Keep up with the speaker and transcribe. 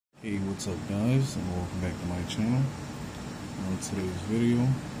Hey, what's up guys, and welcome back to my channel. On today's video,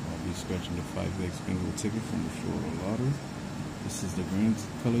 I'll be scratching the 5X bingo ticket from the Florida Lottery. This is the green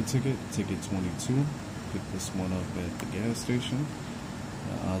color ticket, ticket 22. Picked this one up at the gas station.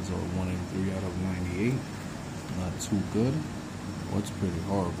 The odds are 1 in 3 out of 98. Not too good. Well, it's pretty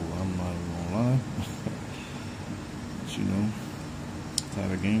horrible, I'm not even gonna lie. But you know, that's how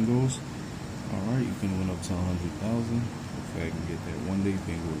the game goes. Alright, you can win up to 100,000. If I can get that one day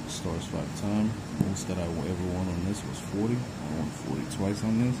bingo, it starts 5 times. Most that I ever won on this was 40. I won 40 twice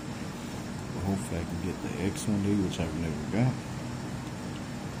on this. But hopefully I can get the X one day, which I've never got.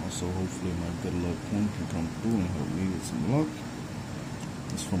 Also, hopefully my good luck coin can come through and help me with some luck.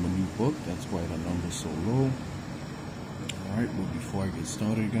 It's from a new book, that's why the number's so low. Alright, but before I get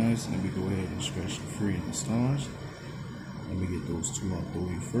started guys, let me go ahead and scratch the free and the stars. Let me get those two out the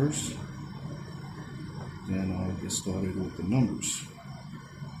way first. Then I'll get started with the numbers.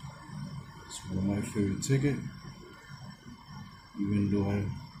 It's one of my favorite tickets. Even though I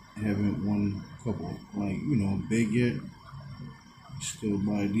haven't won a couple, big yet, still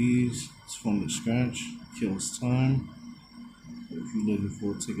buy these. It's from the scratch, kills time. If you're looking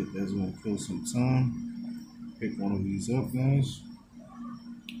for a ticket that's gonna kill some time, pick one of these up, guys.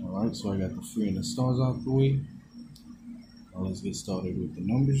 Alright, so I got the free and the stars out the way. Now let's get started with the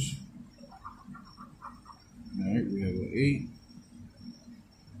numbers. Alright, we have an 8.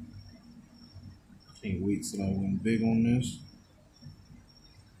 Can't wait till I win big on this.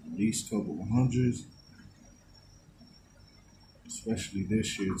 At least a couple of hundreds. Especially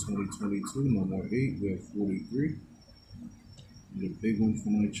this year, 2022. No more 8, we have 43. Need a big one for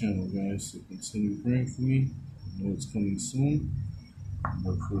my channel, guys. So continue praying for me. I know it's coming soon.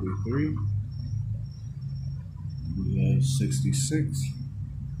 Number 43. We have 66.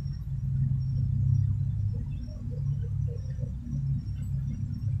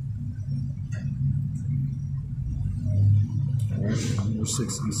 Number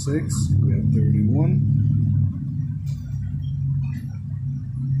 66, we have 31.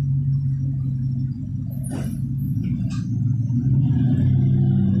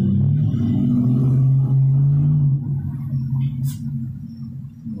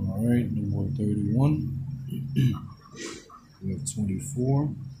 Alright, number 31. We have 24.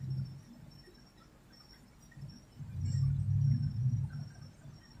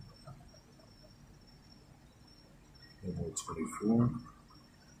 Number 24.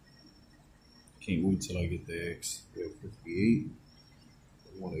 Can't wait till I get the X. We have 58.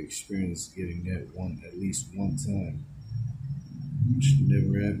 I want to experience getting that one at least one time. Which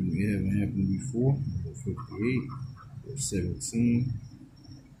never happened. It haven't happened before. Number 58. We have 17.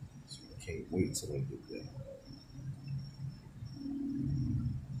 So I can't wait till I get that.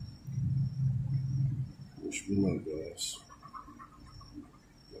 Wish me luck, guys.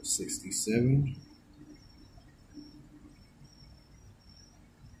 We have 67.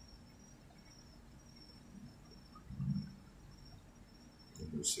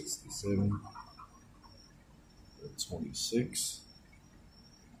 Number 67, 26,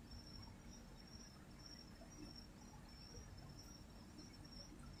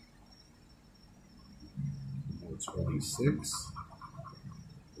 number 26,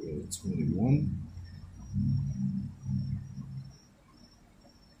 21,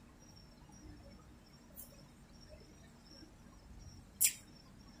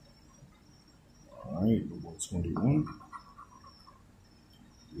 all right, number 21.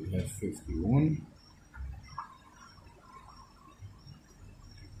 We have 51.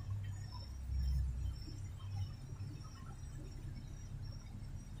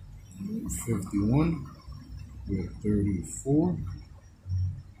 Number 51. We have 34.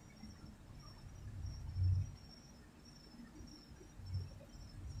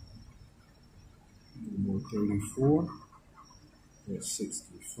 Number 34. We have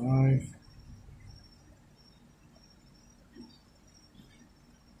 65.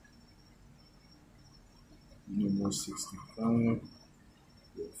 Number 65,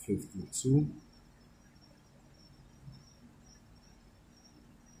 we have 52.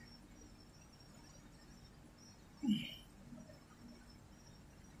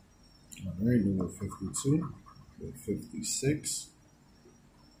 Alright, number 52, we have 56.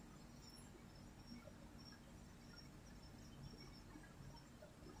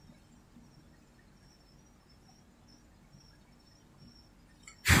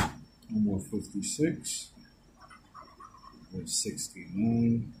 Number 56. We have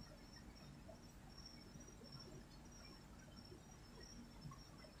 69.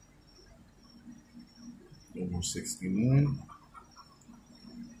 Number 69.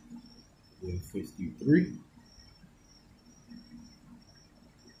 We have 53.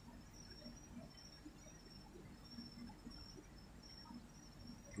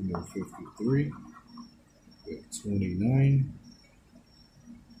 Number 53. We have 29.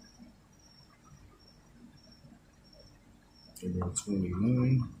 Number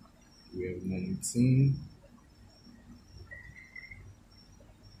 29. We have 19.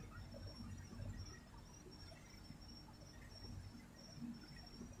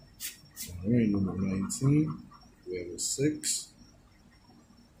 All right, number 19. We have a 6.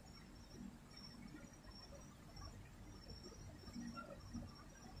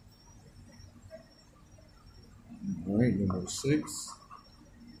 All right, number 6.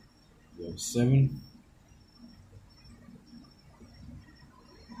 We have 7.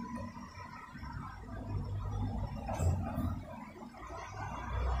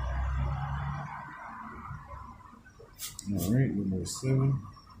 All right, number 7.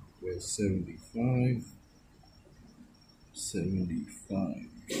 We have 75. 75.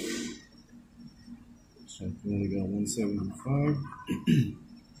 So we only got 175.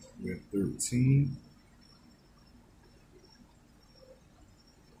 We have 13.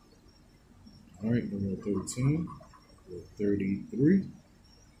 All right, number 13. We have 33.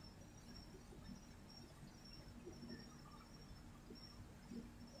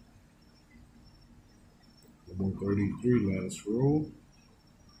 Number 33, last row.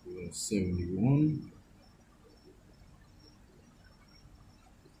 We have 71.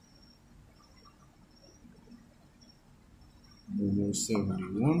 Number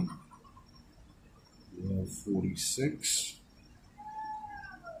 71. We have 46.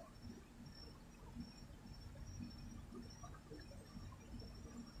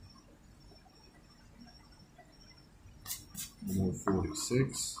 Number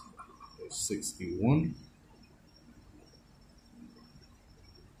 46. That's 61.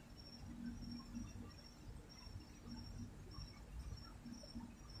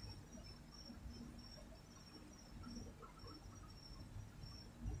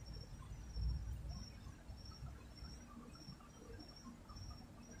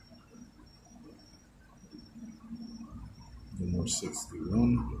 Number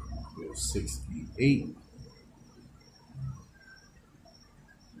 61. We have 68.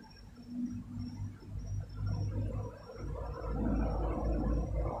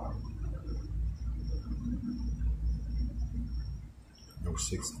 Number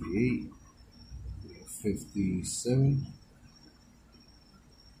 68. We have 57.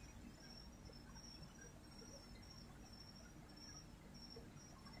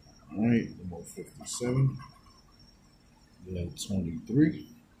 All right, number 57. We have 23.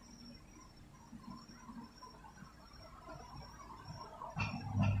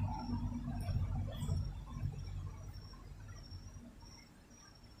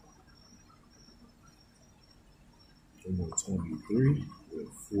 Number 23. We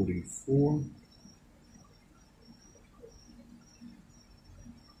have 44.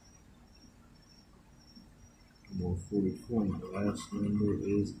 Number 44, and the last number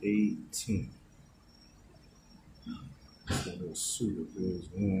is 18. That was super close,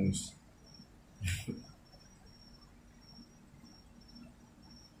 guys.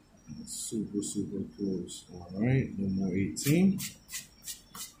 Super close. Alright, number 18.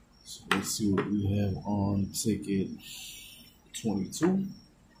 So let's see what we have on ticket 22.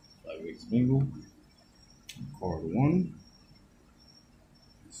 5X bingo. Card 1.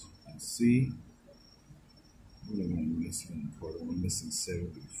 As you can see. What am I missing? Card 1 missing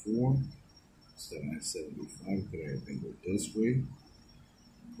 74. Instead I have 75. Could I have bingo this way?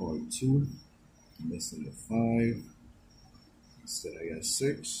 Card 2. Missing the 5. Instead I got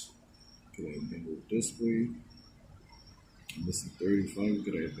 6. Could I have bingo this way? I'm missing 35.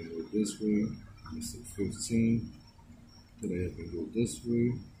 Could I have bingo this way? I'm missing 15. Could I have bingo this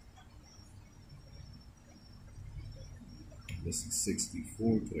way? I'm missing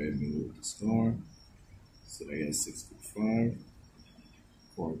 64. Could I have bingo with the star? Instead I got 65.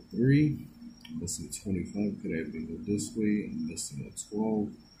 Card 3. I'm missing 25. Could I have bingo this way? I'm missing a 12.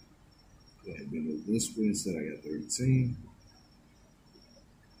 Could I have bingo this way? Instead I got 13.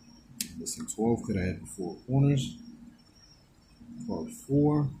 I'm missing 12. Could I have the 4 corners? Card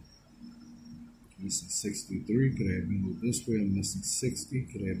 4. Missing 63. Could I have bingo this way? I'm missing 60.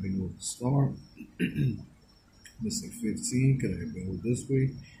 Could I have bingo with the star? Missing 15. Could I have bingo this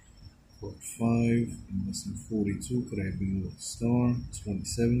way? Card 5. I'm missing 42. Could I have bingo with the star?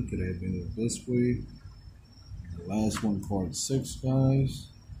 27. Could I have bingo this way? And the last one, card 6, guys.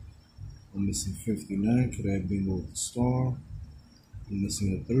 I'm missing 59. Could I have bingo with the star? I'm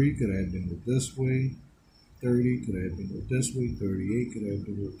missing a 3. Could I have bingo this way? 30. Could I have bingo this way? 38. Could I have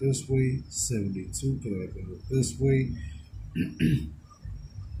bingo this way? 72. Could I have bingo this way?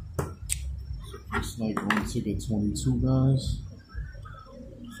 Looks like on ticket 22, guys.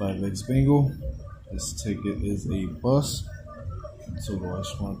 5X bingo. This ticket is a bust. Total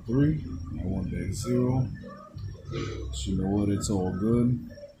restaurant 3. I won back 0. But you know what? It's all good.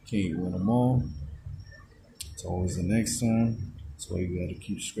 Can't win them all. It's always the next time. That's why you gotta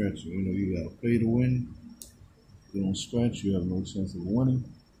keep scratching. You know, you gotta play to win. If you don't scratch, you have no chance of winning.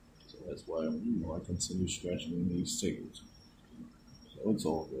 So that's why I continue scratching in these tickets. So it's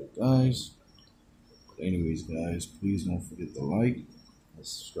all good, guys. But anyways, guys, please don't forget to like and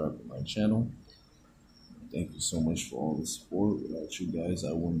subscribe to my channel. Thank you so much for all the support. Without you guys,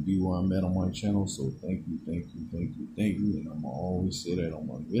 I wouldn't be where I'm at on my channel. So thank you. And I'm gonna always say that on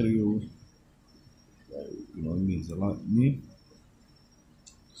my videos. You know, it means a lot to me.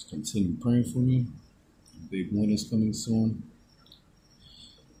 Just continue praying for me. Big win is coming soon.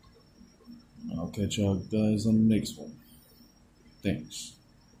 I'll catch y'all guys on the next one. Thanks.